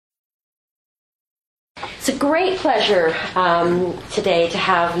It's a great pleasure today to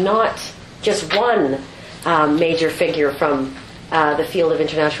have not just one major figure from the field of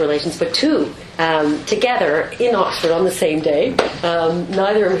international relations, but two together in Oxford on the same day,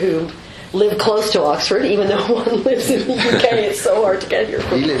 neither of whom live close to Oxford, even though one lives in the UK. It's so hard to get here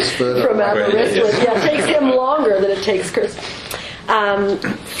from Aberystwyth. Yeah, it takes him longer than it takes Chris.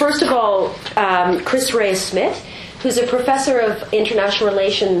 First of all, Chris Rea-Smit, who's a professor of international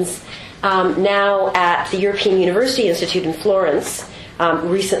relations now at the European University Institute in Florence,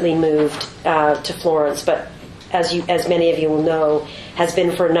 recently moved to Florence, but as many of you will know, has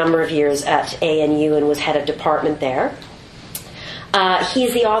been for a number of years at ANU and was head of department there.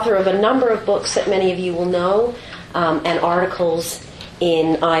 He's the author of a number of books that many of you will know, and articles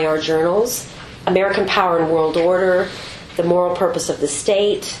in IR journals: American Power and World Order, The Moral Purpose of the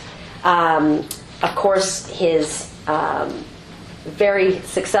State, of course his very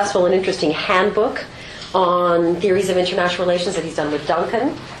successful and interesting handbook on theories of international relations that he's done with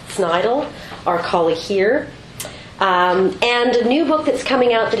Duncan Snidel, our colleague here, and a new book that's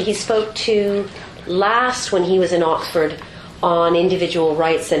coming out that he spoke to last when he was in Oxford on individual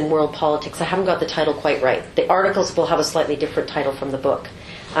rights and world politics. I haven't got the title quite right. The articles will have a slightly different title from the book,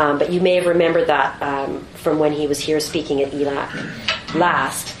 but you may have remembered that from when he was here speaking at ELAC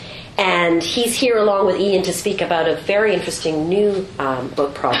last. And he's here along with Ian to speak about a very interesting new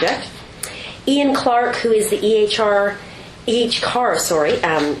book project. Ian Clark, who is the E.H. Carr,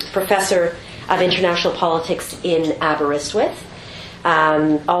 Professor of International Politics in Aberystwyth,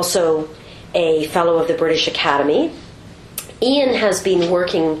 also a Fellow of the British Academy. Ian has been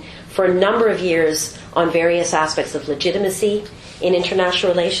working for a number of years on various aspects of legitimacy in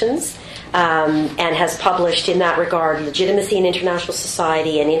international relations, and has published in that regard Legitimacy in International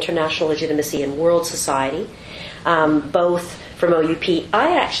Society and International Legitimacy in World Society, both from OUP.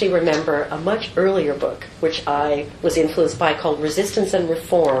 I actually remember a much earlier book, which I was influenced by, called Resistance and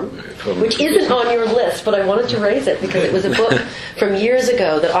Reform, which isn't on your list, but I wanted to raise it because it was a book from years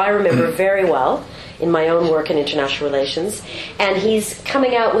ago that I remember very well in my own work in international relations. And he's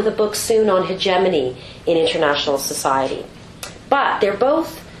coming out with a book soon on hegemony in international society. But they're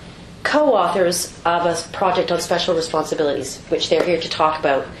both co-authors of a project on special responsibilities, which they're here to talk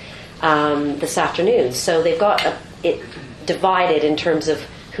about this afternoon. So they've got it divided in terms of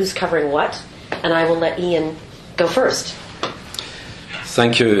who's covering what, and I will let Ian go first.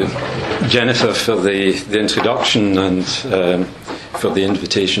 Thank you, Jennifer, for the introduction and for the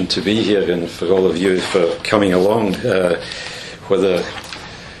invitation to be here, and for all of you for coming along. Whether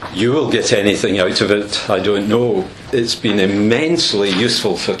you will get anything out of it, I don't know. It's been immensely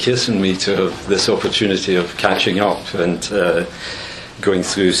useful for Chris and me to have this opportunity of catching up and going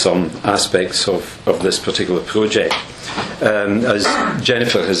through some aspects of this particular project. As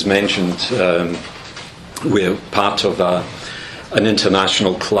Jennifer has mentioned, we're part of an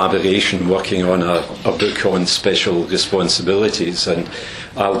international collaboration working on a book on special responsibilities, and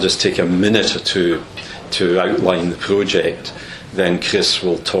I'll just take a minute or two to outline the project. Then Chris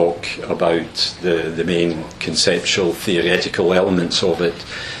will talk about the main conceptual, theoretical elements of it,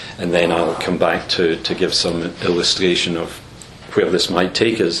 and then I'll come back to give some illustration of where this might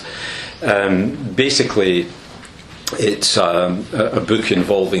take us. Basically, it's a book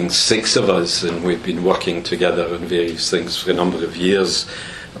involving 6 of us, and we've been working together on various things for a number of years,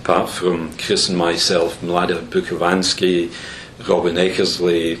 apart from Chris and myself, Mlada Bukovanski, Robin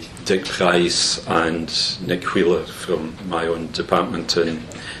Eckersley, Dick Price, and Nick Wheeler from my own department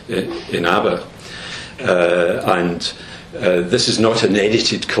in Aber. And this is not an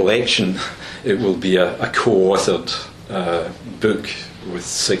edited collection. It will be a co-authored book with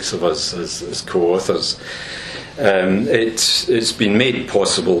 6 of us as co-authors. It's been made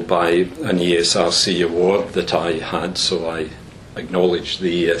possible by an ESRC award that I had, so I acknowledge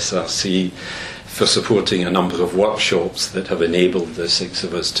the ESRC for supporting a number of workshops that have enabled the 6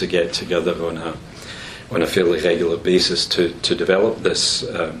 of us to get together on a fairly regular basis to develop this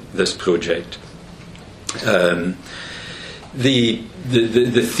project. The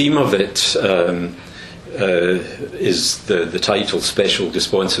theme of it is the title, Special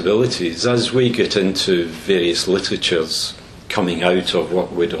Responsibilities. As we get into various literatures coming out of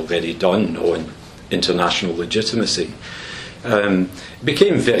what we'd already done on international legitimacy, it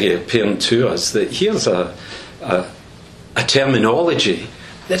became very apparent to us that here's a terminology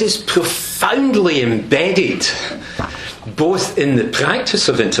that is profoundly embedded both in the practice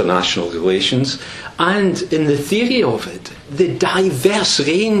of international relations and in the theory of it. The diverse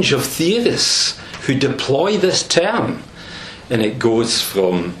range of theorists who deploy this term, and it goes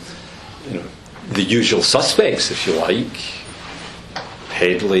from the usual suspects, if you like,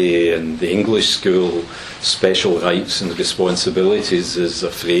 Headley and the English school, special rights and responsibilities is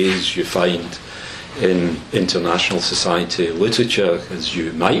a phrase you find in international society literature, as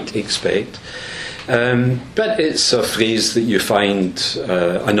you might expect. But it's a phrase that you find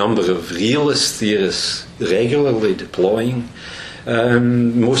a number of realist theorists regularly deploying.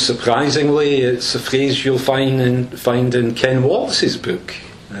 Most surprisingly, it's a phrase you'll find in Ken Wallace's book,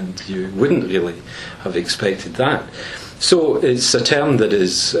 and you wouldn't really have expected that. So it's a term that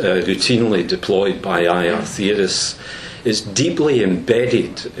is routinely deployed by IR theorists. It's deeply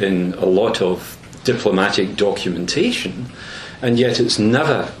embedded in a lot of diplomatic documentation, and yet it's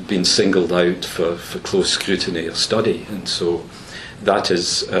never been singled out for close scrutiny or study. And so that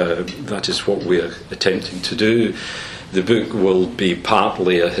is what we're attempting to do. The book will be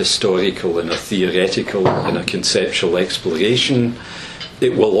partly a historical and a theoretical and a conceptual exploration.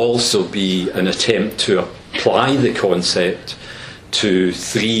 It will also be an attempt to apply the concept to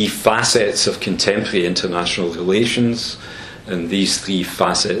three facets of contemporary international relations, and these three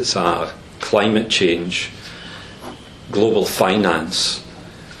facets are climate change, global finance,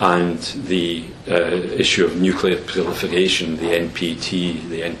 and the issue of nuclear proliferation, the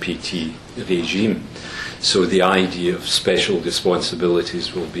NPT regime. So the idea of special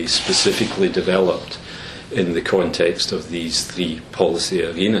responsibilities will be specifically developed in the context of these three policy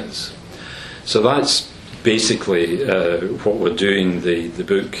arenas. So that's basically what we're doing. The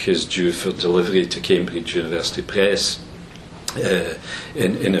book is due for delivery to Cambridge University Press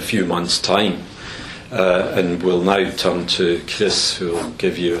in a few months' time. And we'll now turn to Chris, who will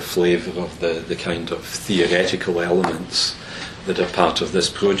give you a flavour of the kind of theoretical elements that are part of this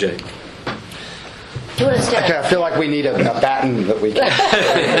project. Okay, I feel like we need a baton that we can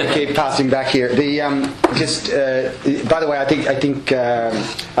keep passing back here. By the way, I think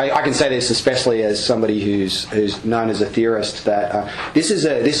I can say this, especially as somebody who's known as a theorist, that this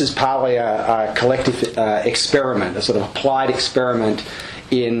is partly a collective experiment, a sort of applied experiment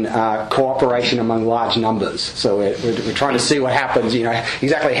in cooperation among large numbers. So we're trying to see what happens.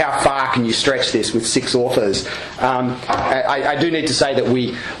 Exactly how far can you stretch this with 6 authors? I do need to say that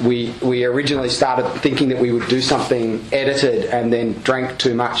we originally started thinking that we would do something edited, and then drank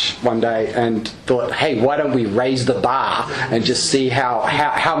too much one day and thought, hey, why don't we raise the bar and just see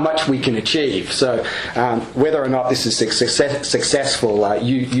how much we can achieve? So whether or not this is successful,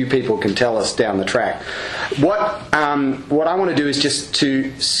 you people can tell us down the track. What I want to do is just to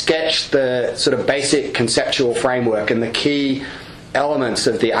sketch the sort of basic conceptual framework and the key elements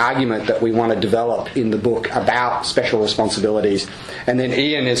of the argument that we want to develop in the book about special responsibilities, and then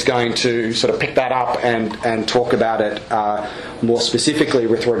Ian is going to sort of pick that up and talk about it more specifically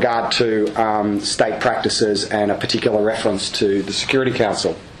with regard to state practices and a particular reference to the Security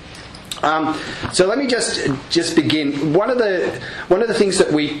Council. So let me just begin. One of the things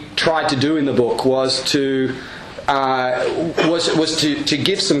that we tried to do in the book was to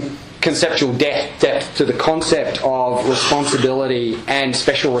give some conceptual depth to the concept of responsibility and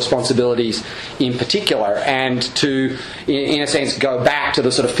special responsibilities in particular, and to, in a sense, go back to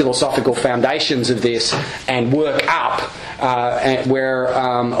the sort of philosophical foundations of this and work up where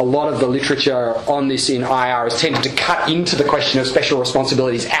a lot of the literature on this in IR has tended to cut into the question of special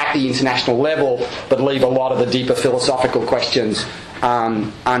responsibilities at the international level, but leave a lot of the deeper philosophical questions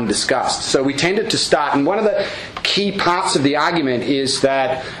undiscussed. So we tended to start, and one of the key parts of the argument is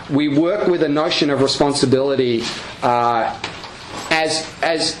that we work with a notion of responsibility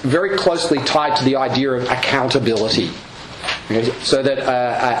as very closely tied to the idea of accountability. Okay? So that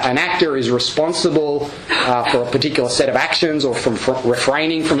an actor is responsible for a particular set of actions, or from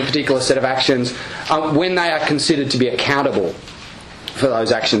refraining from a particular set of actions, when they are considered to be accountable for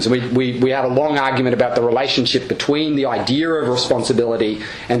those actions. And we had a long argument about the relationship between the idea of responsibility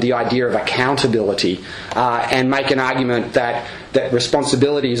and the idea of accountability, and make an argument that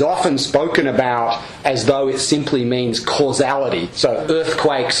responsibility is often spoken about as though it simply means causality. So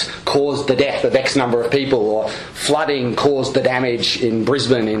earthquakes caused the death of X number of people, or flooding caused the damage in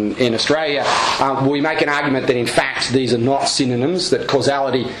Brisbane in Australia. We make an argument that in fact these are not synonyms, that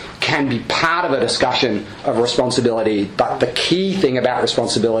causality can be part of a discussion of responsibility, but the key thing about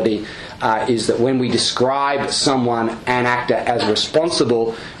responsibility is that when we describe someone, an actor, as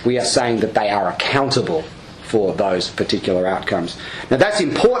responsible, we are saying that they are accountable for those particular outcomes. Now that's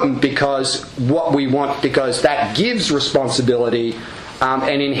important because that gives responsibility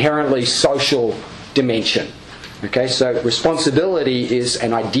an inherently social dimension. Okay, so responsibility is,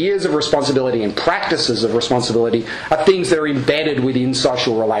 and ideas of responsibility and practices of responsibility are things that are embedded within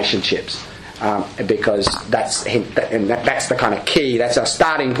social relationships. Because that's the kind of key, that's our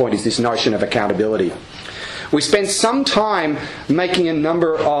starting point, is this notion of accountability. we spent some time making a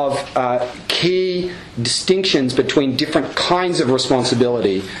number of key distinctions between different kinds of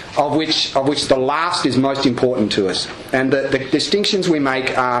responsibility, of which the last is most important to us. And the distinctions we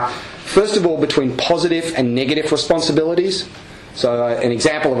make are, first of all, between positive and negative responsibilities. So an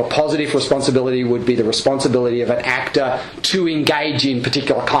example of a positive responsibility would be the responsibility of an actor to engage in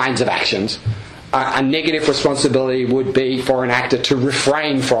particular kinds of actions. A negative responsibility would be for an actor to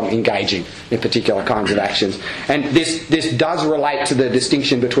refrain from engaging in particular kinds of actions. And this does relate to the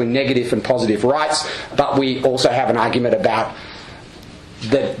distinction between negative and positive rights, but we also have an argument about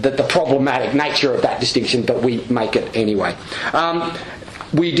the problematic nature of that distinction, but we make it anyway.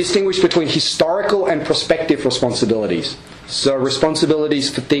 We distinguish between historical and prospective responsibilities. So responsibilities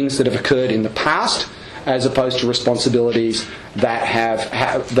for things that have occurred in the past, as opposed to responsibilities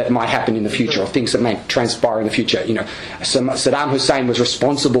that might happen in the future, or things that may transpire in the future. You know, Saddam Hussein was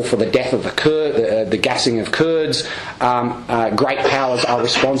responsible for the death of the gassing of Kurds. Great powers are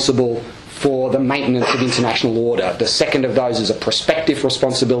responsible for the maintenance of international order. The second of those is a prospective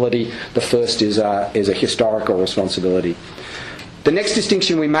responsibility. The first is a historical responsibility. The next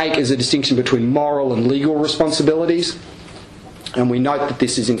distinction we make is a distinction between moral and legal responsibilities. And we note that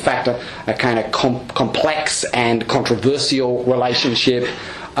this is in fact a kind of complex and controversial relationship.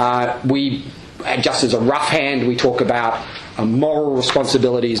 Just as a rough hand, we talk about moral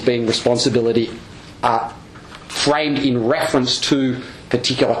responsibilities being responsibility framed in reference to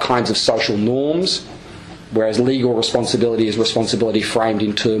particular kinds of social norms, whereas legal responsibility is responsibility framed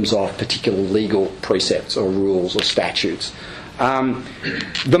in terms of particular legal precepts or rules or statutes.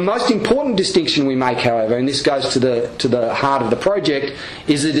 The most important distinction we make, however, and this goes to the heart of the project,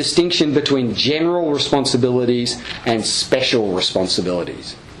 is the distinction between general responsibilities and special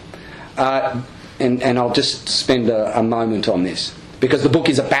responsibilities. And I'll just spend a moment on this, because the book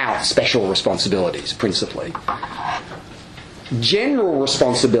is about special responsibilities, principally. General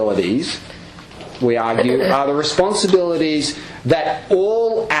responsibilities, we argue, are the responsibilities that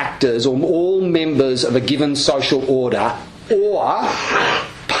all actors or all members of a given social order or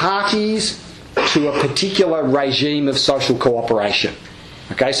parties to a particular regime of social cooperation.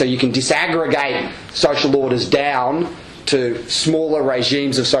 Okay, so you can disaggregate social orders down to smaller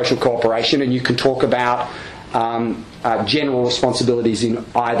regimes of social cooperation, and you can talk about general responsibilities in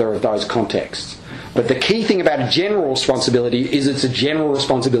either of those contexts. But the key thing about a general responsibility is it's a general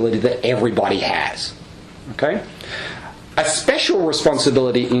responsibility that everybody has. Okay? A special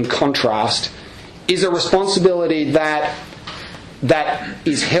responsibility, in contrast, is a responsibility that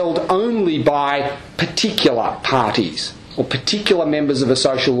is held only by particular parties or particular members of a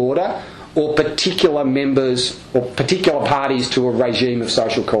social order or particular members or particular parties to a regime of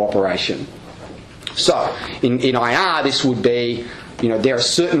social cooperation. So, in IR, this would be, there are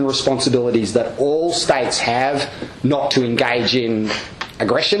certain responsibilities that all states have not to engage in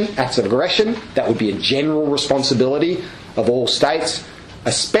acts of aggression. That would be a general responsibility of all states.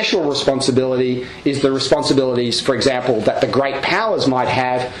 A special responsibility is the responsibilities, for example, that the great powers might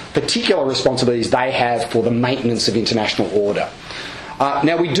have, particular responsibilities they have for the maintenance of international order.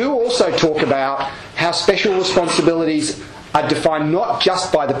 Now, we do also talk about how special responsibilities are defined not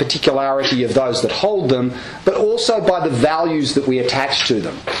just by the particularity of those that hold them, but also by the values that we attach to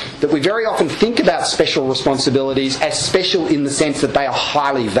them. That we very often think about special responsibilities as special in the sense that they are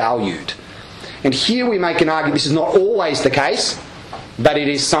highly valued. And here we make an argument, this is not always the case, but it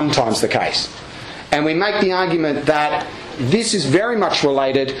is sometimes the case. And we make the argument that this is very much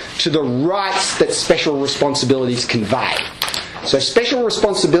related to the rights that special responsibilities convey. So special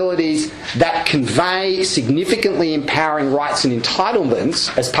responsibilities that convey significantly empowering rights and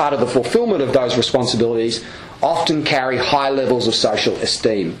entitlements as part of the fulfilment of those responsibilities often carry high levels of social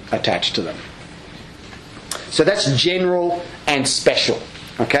esteem attached to them. So that's general and special.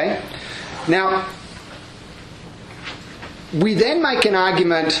 Okay? Now, we then make an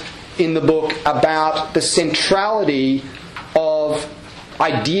argument in the book about the centrality of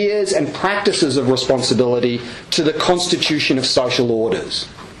ideas and practices of responsibility to the constitution of social orders.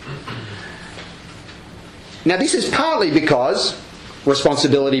 Now, this is partly because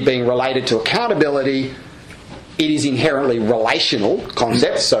responsibility being related to accountability, it is inherently relational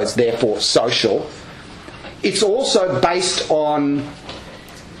concept, so it's therefore social. It's also based on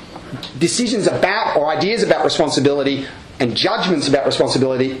decisions about or ideas about responsibility, and judgments about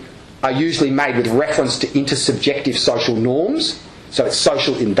responsibility are usually made with reference to intersubjective social norms. So it's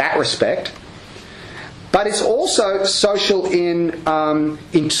social in that respect. But it's also social in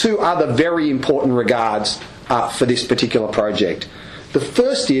two other very important regards for this particular project. The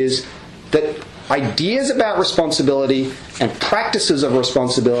first is that ideas about responsibility and practices of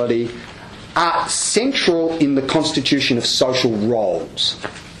responsibility are central in the constitution of social roles,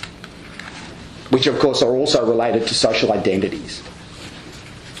 which of course are also related to social identities.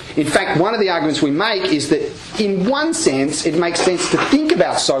 In fact, one of the arguments we make is that in one sense it makes sense to think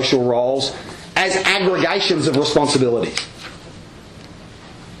about social roles as aggregations of responsibilities.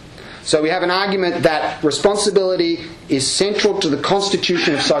 So we have an argument that responsibility is central to the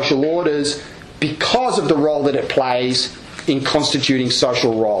constitution of social orders because of the role that it plays in constituting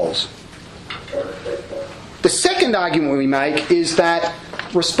social roles. The second argument we make is that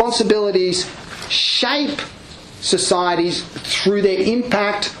responsibilities shape societies through their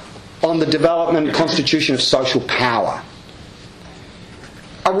impact on the development and constitution of social power.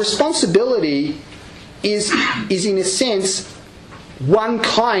 A responsibility is in a sense one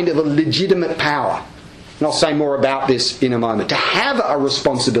kind of a legitimate power. And I'll say more about this in a moment. To have a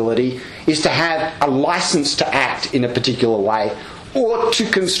responsibility is to have a license to act in a particular way, or to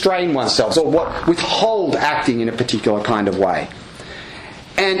constrain oneself, or withhold acting in a particular kind of way.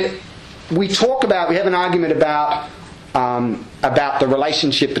 And we have an argument about the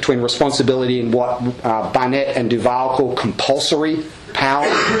relationship between responsibility and what Barnett and Duval call compulsory power.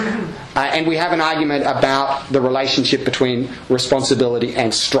 And we have an argument about the relationship between responsibility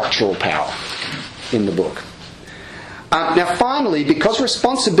and structural power in the book. Now finally, because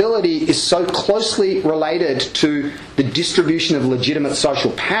responsibility is so closely related to the distribution of legitimate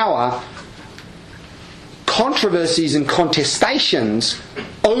social power, controversies and contestations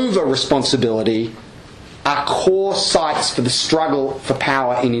over responsibility are core sites for the struggle for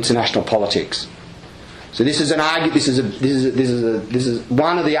power in international politics. So this is an argument. This is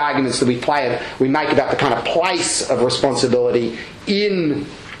one of the arguments that we make about the kind of place of responsibility in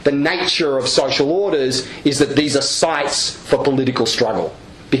the nature of social orders, is that these are sites for political struggle,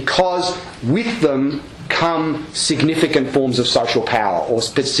 because with them come significant forms of social power, or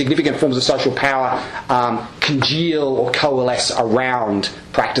significant forms of social power congeal or coalesce around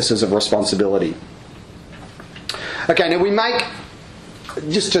practices of responsibility. Okay, now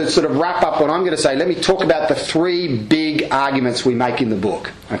just to sort of wrap up what I'm going to say, let me talk about the three big arguments we make in the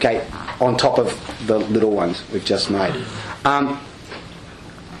book, okay, on top of the little ones we've just made.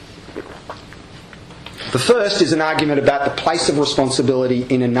 The first is an argument about the place of responsibility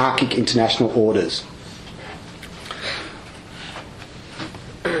in anarchic international orders.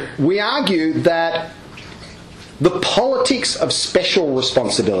 We argue that the politics of special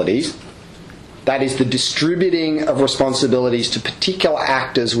responsibilities, that is the distributing of responsibilities to particular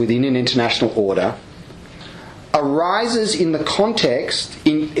actors within an international order, arises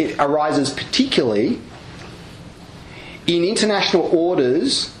particularly in international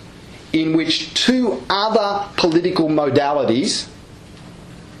orders in which two other political modalities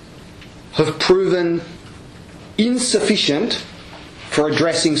have proven insufficient for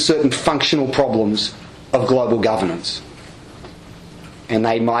addressing certain functional problems of global governance. And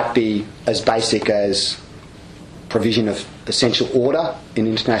they might be as basic as provision of essential order in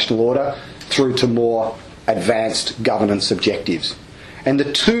international order through to more advanced governance objectives. And the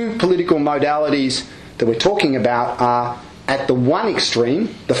two political modalities that we're talking about are, at the one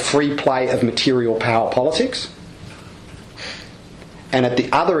extreme, the free play of material power politics, and at the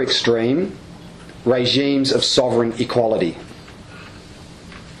other extreme, regimes of sovereign equality.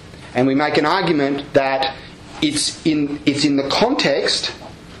 And we make an argument that it's in the context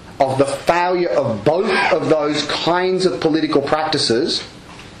of the failure of both of those kinds of political practices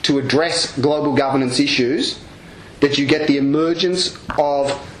to address global governance issues that you get the emergence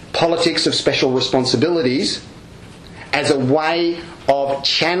of politics of special responsibilities as a way of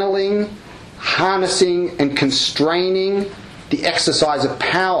channeling, harnessing and constraining the exercise of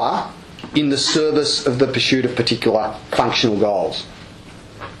power in the service of the pursuit of particular functional goals.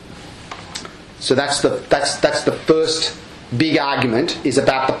 So that's the first big argument, is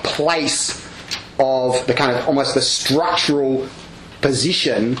about the place of the kind of almost the structural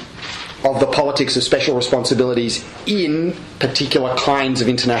position of the politics of special responsibilities in particular kinds of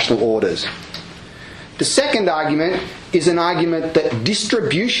international orders. The second argument is an argument that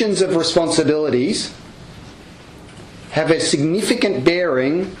distributions of responsibilities have a significant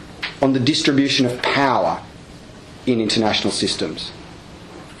bearing on the distribution of power in international systems.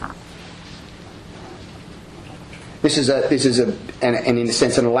 This is in a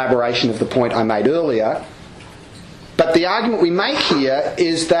sense an elaboration of the point I made earlier. But the argument we make here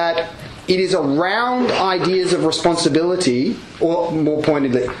is that it is around ideas of responsibility, or more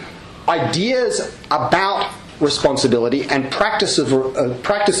pointedly, ideas about responsibility and practices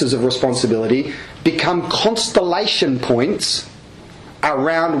of responsibility become constellation points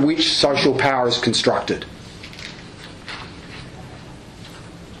around which social power is constructed.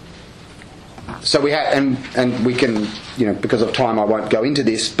 So we have, and we can, because of time I won't go into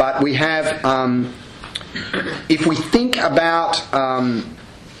this, but we have, if we think about,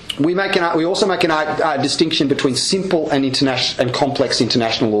 we also make a distinction between simple and complex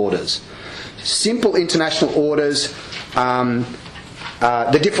international orders. Simple international orders,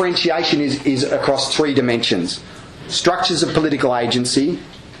 the differentiation is across three dimensions: structures of political agency,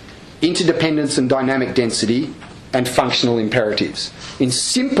 interdependence and dynamic density, and functional imperatives. In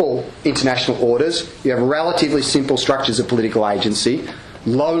simple international orders, you have relatively simple structures of political agency,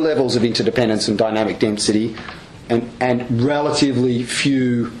 low levels of interdependence and dynamic density, and relatively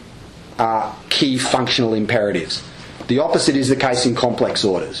few key functional imperatives. The opposite is the case in complex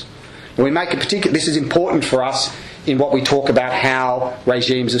orders. And we make this is important for us in what we talk about how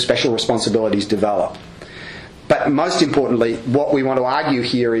regimes of special responsibilities develop. But most importantly, what we want to argue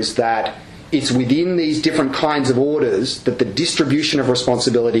here is that it's within these different kinds of orders that the distribution of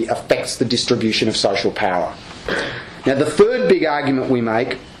responsibility affects the distribution of social power. Now, the third big argument we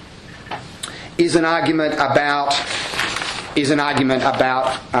make is an argument about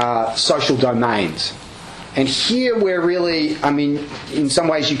social domains. And here we're really, in some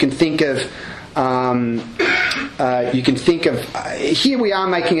ways you can think of, here we are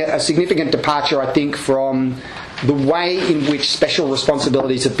making a significant departure, I think, from the way in which special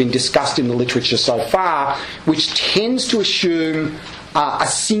responsibilities have been discussed in the literature so far, which tends to assume a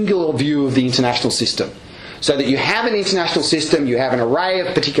singular view of the international system. So that you have an international system, you have an array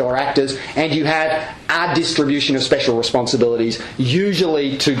of particular actors, and you have a distribution of special responsibilities,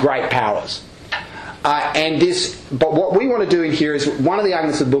 usually to great powers. But what we want to do in here is, one of the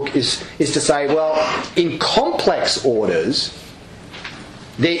arguments of the book is to say, well, in complex orders,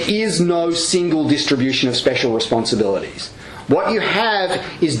 there is no single distribution of special responsibilities. What you have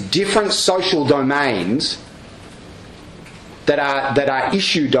is different social domains that are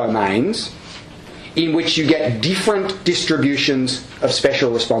issue domains in which you get different distributions of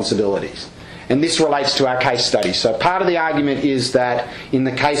special responsibilities. And this relates to our case study. So part of the argument is that in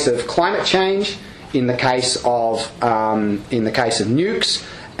the case of climate change, in the case of nukes,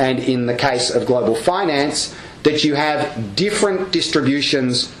 and in the case of global finance, that you have different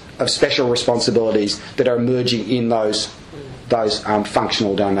distributions of special responsibilities that are emerging in those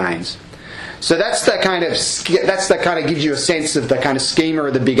functional domains. So that's the kind of gives you a sense of the kind of schema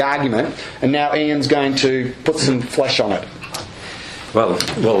of the big argument. And now Ian's going to put some flesh on it. Well,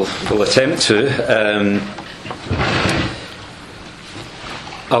 we'll attempt to.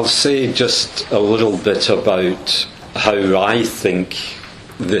 I'll say just a little bit about how I think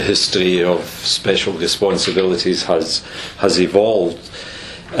the history of special responsibilities has evolved,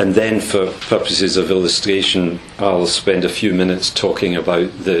 and then for purposes of illustration I'll spend a few minutes talking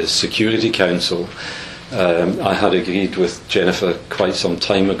about the Security Council. I had agreed with Jennifer quite some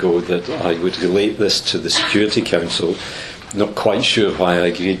time ago that I would relate this to the Security Council. Not quite sure why I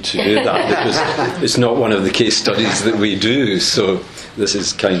agreed to do that, because it's not one of the case studies that we do, so this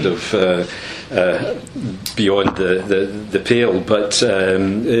is kind of beyond the pale, but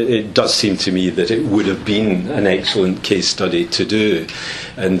it does seem to me that it would have been an excellent case study to do,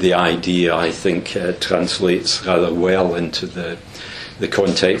 and the idea, I think, translates rather well into the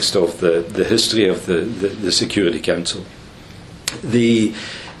context of the history of the Security Council.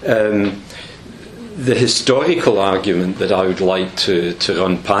 The historical argument that I would like to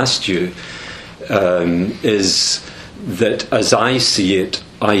run past you is that, as I see it,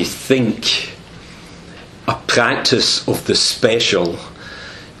 I think a practice of the special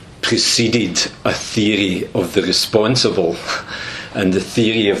preceded a theory of the responsible, and the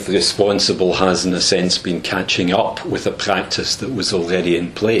theory of the responsible has, in a sense, been catching up with a practice that was already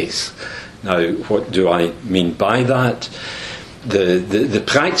in place. Now, what do I mean by that? The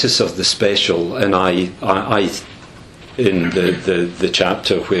practice of the special, and I in the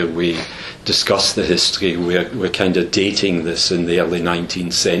chapter where we discuss the history, we're kind of dating this in the early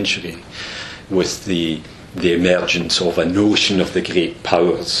 19th century with the emergence of a notion of the great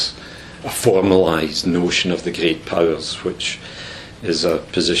powers, a formalised notion of the great powers, which is a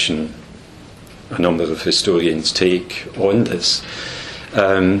position a number of historians take on this.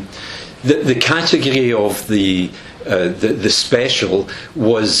 The category of the special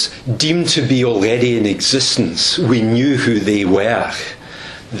was deemed to be already in existence. We knew who they were.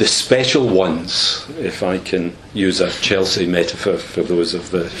 The special ones, if I can use a Chelsea metaphor for those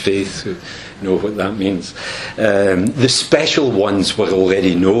of the faith who know what that means, the special ones were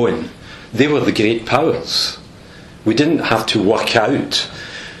already known. They were the great powers. We didn't have to work out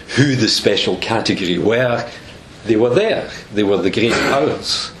who the special category were. They were there. They were the great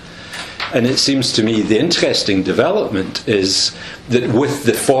powers. And it seems to me the interesting development is that with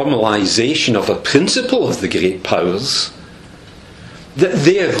the formalisation of a principle of the great powers, that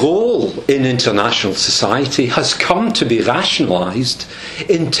their role in international society has come to be rationalised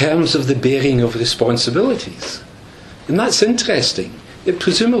in terms of the bearing of responsibilities. And that's interesting. It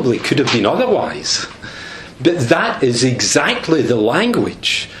presumably could have been otherwise. But that is exactly the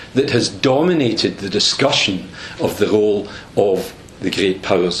language that has dominated the discussion of the role of the great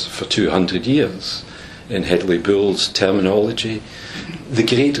powers for 200 years. In Hedley Bull's terminology, the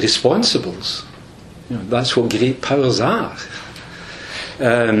great responsibles. That's what great powers are.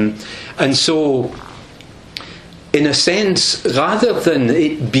 And so, in a sense, rather than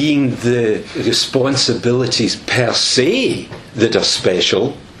it being the responsibilities per se that are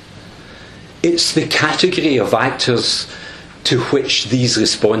special, it's the category of actors to which these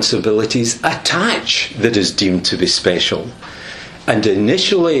responsibilities attach that is deemed to be special. And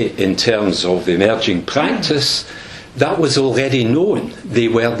initially, in terms of emerging practice, that was already known. They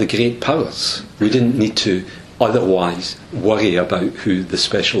were the great powers. We didn't need to otherwise worry about who the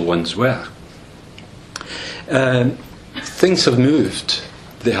special ones were. Things have moved.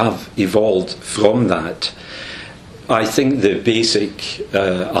 They have evolved from that. I think the basic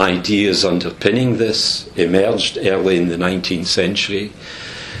ideas underpinning this emerged early in the 19th century.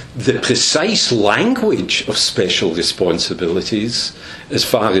 The precise language of special responsibilities, as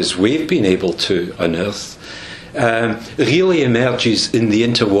far as we've been able to unearth, really emerges in the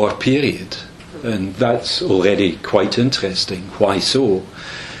interwar period. And that's already quite interesting. Why so?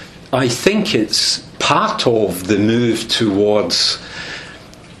 I think it's part of the move towards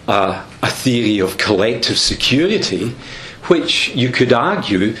a theory of collective security, which you could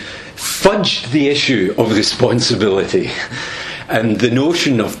argue fudged the issue of responsibility. And the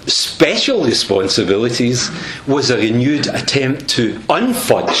notion of special responsibilities was a renewed attempt to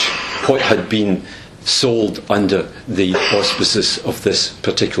unfudge what had been sold under the auspices of this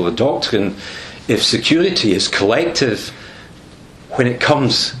particular doctrine. If security is collective, when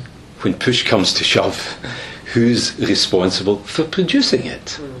push comes to shove, who's responsible for producing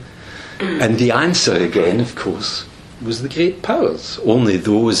it? And the answer again, of course, was the great powers. Only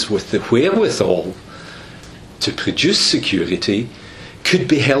those with the wherewithal to produce security could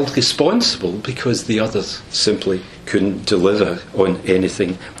be held responsible, because the others simply couldn't deliver on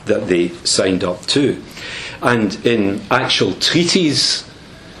anything that they signed up to. And in actual treaties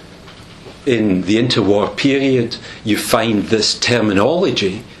in the interwar period, you find this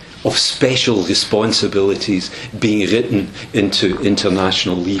terminology of special responsibilities being written into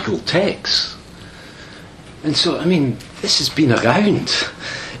international legal texts. And so, I mean, this has been around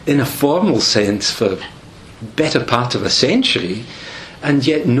in a formal sense for better part of a century, and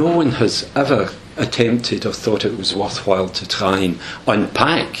yet no one has ever attempted or thought it was worthwhile to try and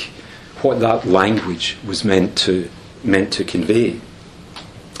unpack what that language was meant to convey.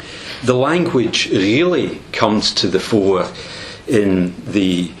 The language really comes to the fore in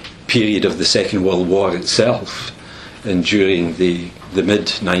the period of the Second World War itself, and during the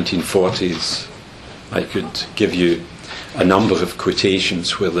mid-1940s. I could give you a number of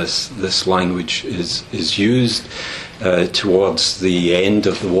quotations where this language is used. Towards the end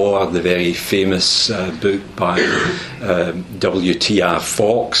of the war, the very famous book by W.T.R.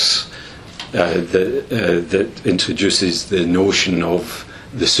 Fox that introduces the notion of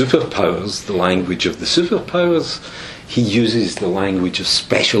the superpowers, the language of the superpowers. He uses the language of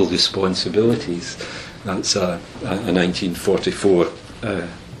special responsibilities. That's a 1944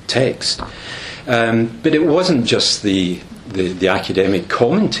 text. But it wasn't just the academic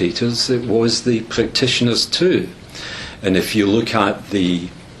commentators, it was the practitioners too. And if you look at the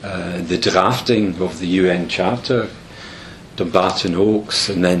drafting of the UN Charter, Dumbarton Oaks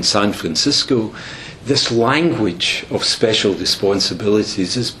and then San Francisco, this language of special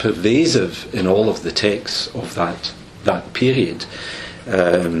responsibilities is pervasive in all of the texts of that period.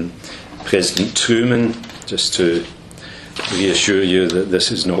 President Truman, just to reassure you that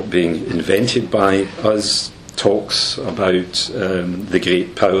this is not being invented by us, talks about the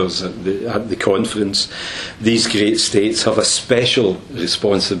great powers at the conference. These great states have a special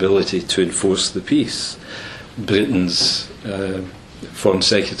responsibility to enforce the peace. Britain's Foreign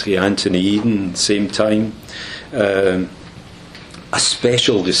Secretary Anthony Eden, same time, a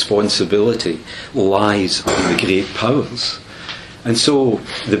special responsibility lies on the great powers. And so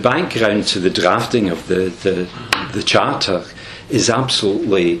the background to the drafting of the Charter is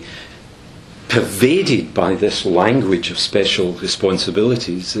absolutely pervaded by this language of special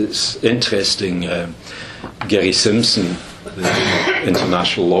responsibilities. It's interesting, Gary Simpson, the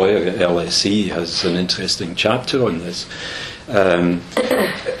international lawyer at LSE, has an interesting chapter on this. And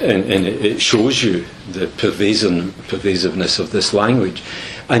it shows you the pervasiveness of this language.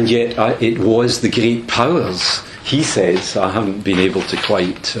 And yet it was the great powers, he says, I haven't been able to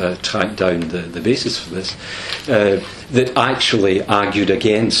quite track down the basis for this, that actually argued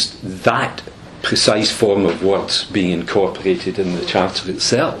against that precise form of words being incorporated in the Charter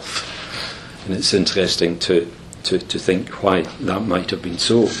itself. And it's interesting to think why that might have been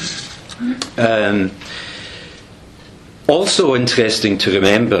so. Also interesting to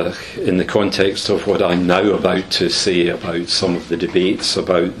remember in the context of what I'm now about to say about some of the debates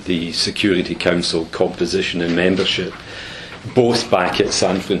about the Security Council composition and membership, both back at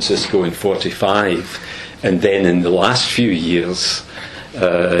San Francisco in 1945 and then in the last few years,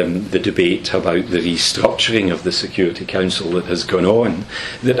 the debate about the restructuring of the Security Council that has gone on,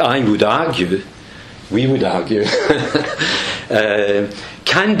 that we would argue,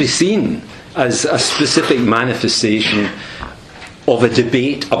 can be seen as a specific manifestation of a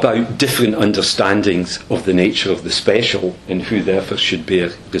debate about different understandings of the nature of the special and who therefore should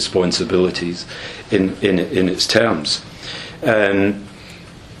bear responsibilities in its terms.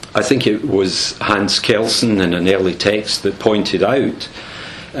 I think it was Hans Kelsen in an early text that pointed out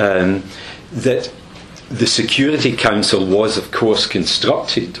that the Security Council was, of course,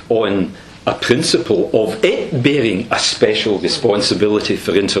 constructed on a principle of it bearing a special responsibility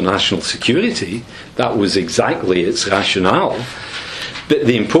for international security. That was exactly its rationale. But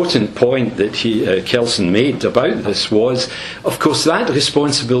the important point that Kelsen made about this was, of course, that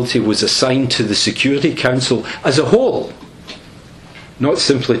responsibility was assigned to the Security Council as a whole, not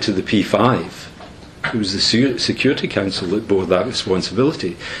simply to the P5. It was the Security Council that bore that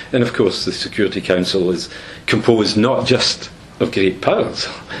responsibility. And of course the Security Council is composed not just of great powers.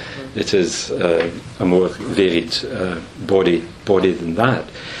 It is a more varied body than that.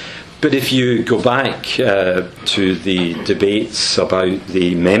 But if you go back to the debates about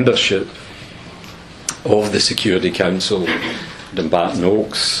the membership of the Security Council, Dumbarton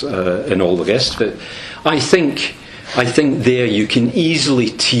Oaks, and all the rest of it, I think there you can easily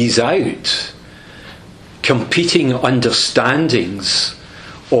tease out competing understandings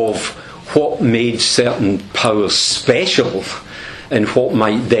of what made certain powers special and what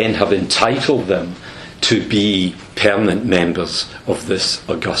might then have entitled them to be permanent members of this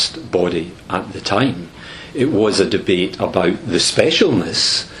august body at the time. It was a debate about the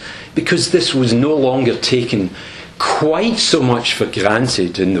specialness, because this was no longer taken quite so much for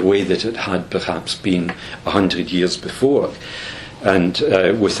granted in the way that it had perhaps been 100 years before. And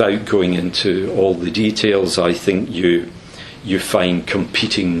without going into all the details, I think you find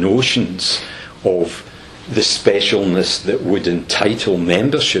competing notions of the specialness that would entitle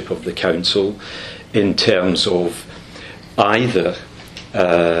membership of the Council in terms of either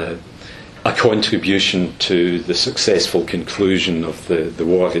a contribution to the successful conclusion of the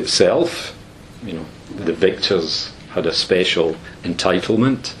war itself. You know, the victors had a special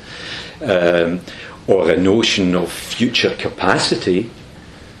entitlement, or a notion of future capacity.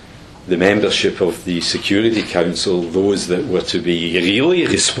 The membership of the Security Council, those that were to be really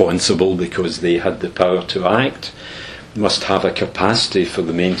responsible because they had the power to act, must have a capacity for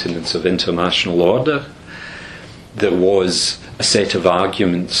the maintenance of international order. There was a set of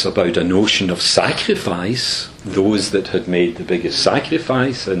arguments about a notion of sacrifice, those that had made the biggest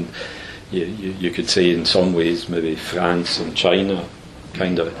sacrifice, and you could say in some ways maybe France and China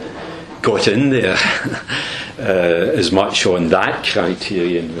kind of got in there as much on that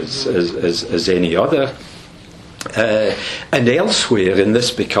criterion as any other. And elsewhere, and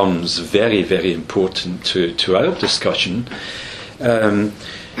this becomes very, very important to our discussion, the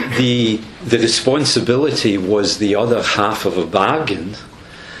responsibility was the other half of a bargain,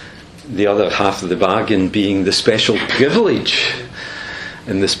 the other half of the bargain being the special privilege.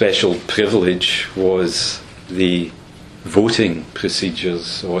 And the special privilege was the voting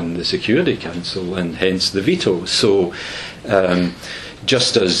procedures on the Security Council, and hence the veto. So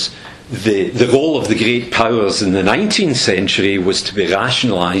just as the role of the great powers in the 19th century was to be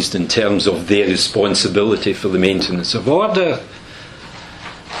rationalised in terms of their responsibility for the maintenance of order,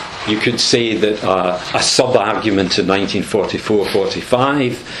 you could say that a sub-argument in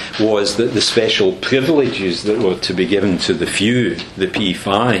 1944-45 was that the special privileges that were to be given to the few, the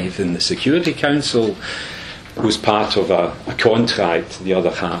P5 in the Security Council, was part of a contract, the other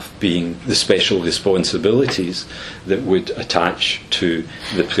half being the special responsibilities that would attach to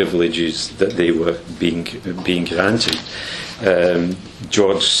the privileges that they were being granted.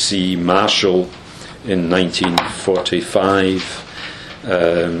 George C. Marshall in 1945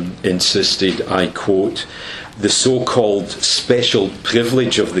 insisted, I quote, "The so-called special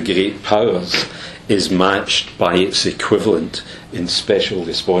privilege of the great powers is matched by its equivalent in special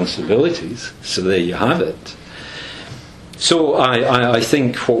responsibilities. So there you have it. So I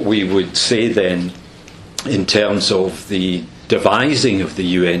think what we would say then, in terms of the devising of the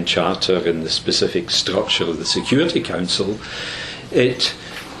UN Charter and the specific structure of the Security Council, it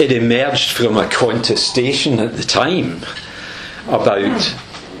emerged from a contestation at the time about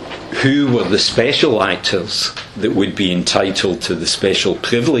who were the special actors that would be entitled to the special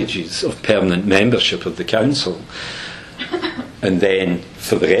privileges of permanent membership of the Council. And then,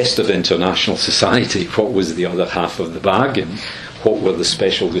 for the rest of international society, what was the other half of the bargain? What were the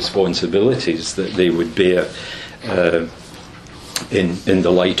special responsibilities that they would bear in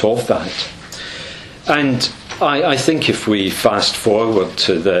the light of that? And I think if we fast forward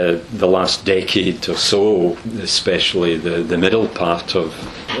to the last decade or so, especially the middle part of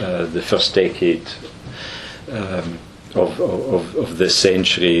the first decade of this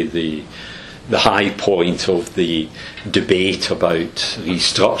century, the high point of the debate about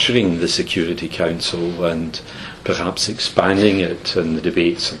restructuring the Security Council and perhaps expanding it, and the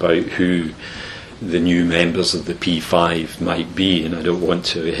debates about who the new members of the P5 might be, and I don't want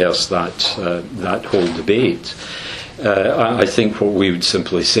to rehearse that whole debate. I think what we would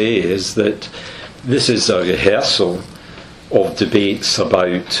simply say is that this is a rehearsal of debates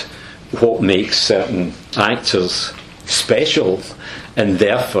about what makes certain actors special and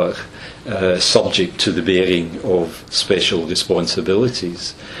therefore subject to the bearing of special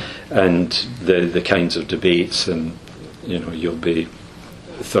responsibilities, and the kinds of debates, and you'll be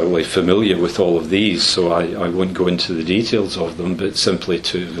thoroughly familiar with all of these, so I won't go into the details of them, but simply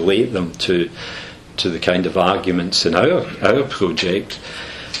to relate them to the kind of arguments in our project,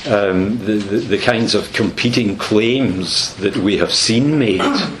 the kinds of competing claims that we have seen made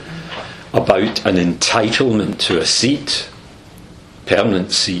about an entitlement to a seat,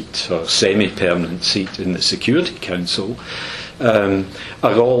 permanent seat or semi-permanent seat in the Security Council,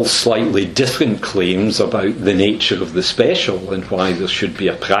 are all slightly different claims about the nature of the special and why there should be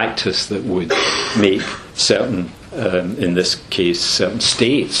a practice that would make certain, in this case, certain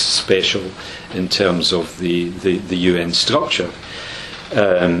states special in terms of the UN structure.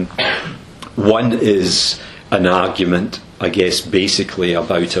 One is an argument, I guess, basically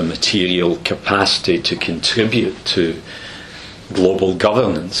about a material capacity to contribute to global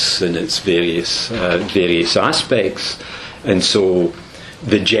governance in its various aspects. And so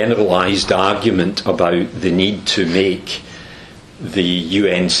the generalised argument about the need to make the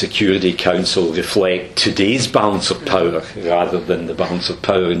UN Security Council reflect today's balance of power rather than the balance of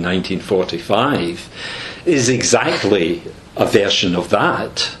power in 1945 is exactly a version of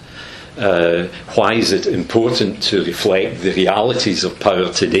that. Why is it important to reflect the realities of power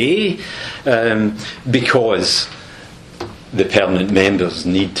today? Because the permanent members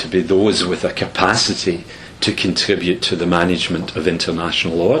need to be those with a capacity to contribute to the management of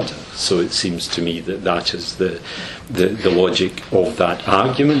international order. So it seems to me that that is the logic of that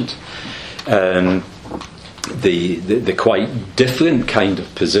argument. The quite different kind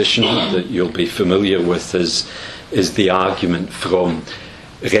of position that you'll be familiar with is the argument from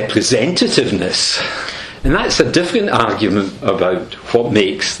representativeness. And that's a different argument about what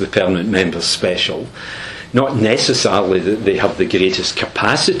makes the permanent members special. Not necessarily that they have the greatest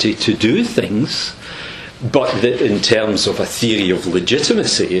capacity to do things, but that in terms of a theory of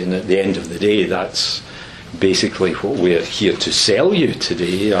legitimacy, and at the end of the day that's basically what we're here to sell you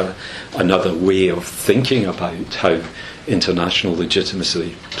today, another way of thinking about how international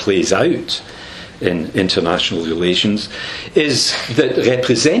legitimacy plays out in international relations, is that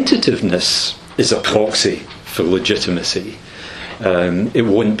representativeness is a proxy for legitimacy. It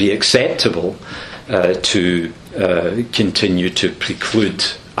wouldn't be acceptable to continue to preclude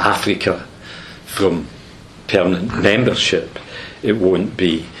Africa from permanent membership. It won't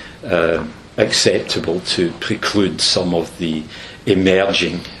be acceptable to preclude some of the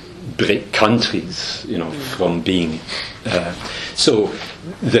emerging BRIC countries, from being. So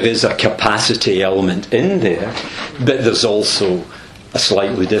there is a capacity element in there, but there's also a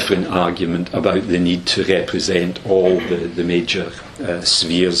slightly different argument about the need to represent all the major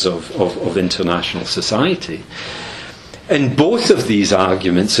spheres of international society. And both of these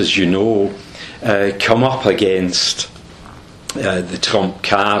arguments, as you know, come up against the trump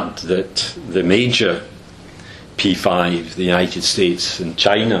card that the major P5, the United States and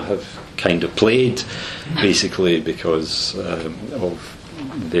China, have kind of played, basically because of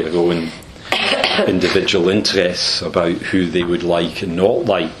their own individual interests about who they would like and not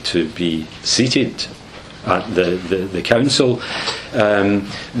like to be seated at the council.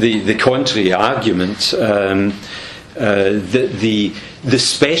 The contrary argument that the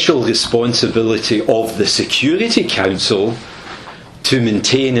special responsibility of the Security Council to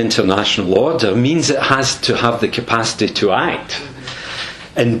maintain international order means it has to have the capacity to act.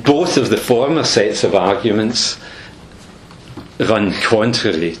 And both of the former sets of arguments run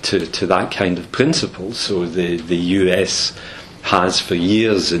contrary to that kind of principle. So the US has for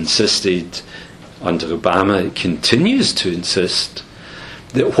years insisted, under Obama it continues to insist,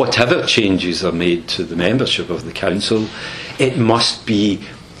 that whatever changes are made to the membership of the Council, it must be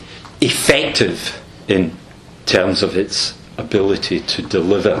effective in terms of its ability to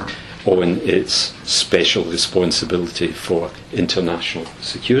deliver on its special responsibility for international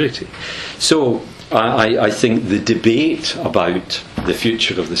security. So I think the debate about the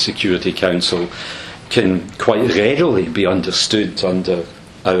future of the Security Council can quite readily be understood under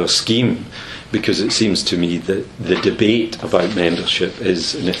our scheme, because it seems to me that the debate about membership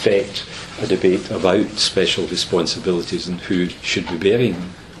is in effect a debate about special responsibilities and who should be bearing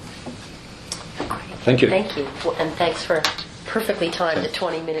them. Thank you. Thank you, and thanks for perfectly timed at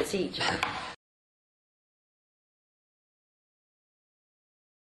 20 minutes each.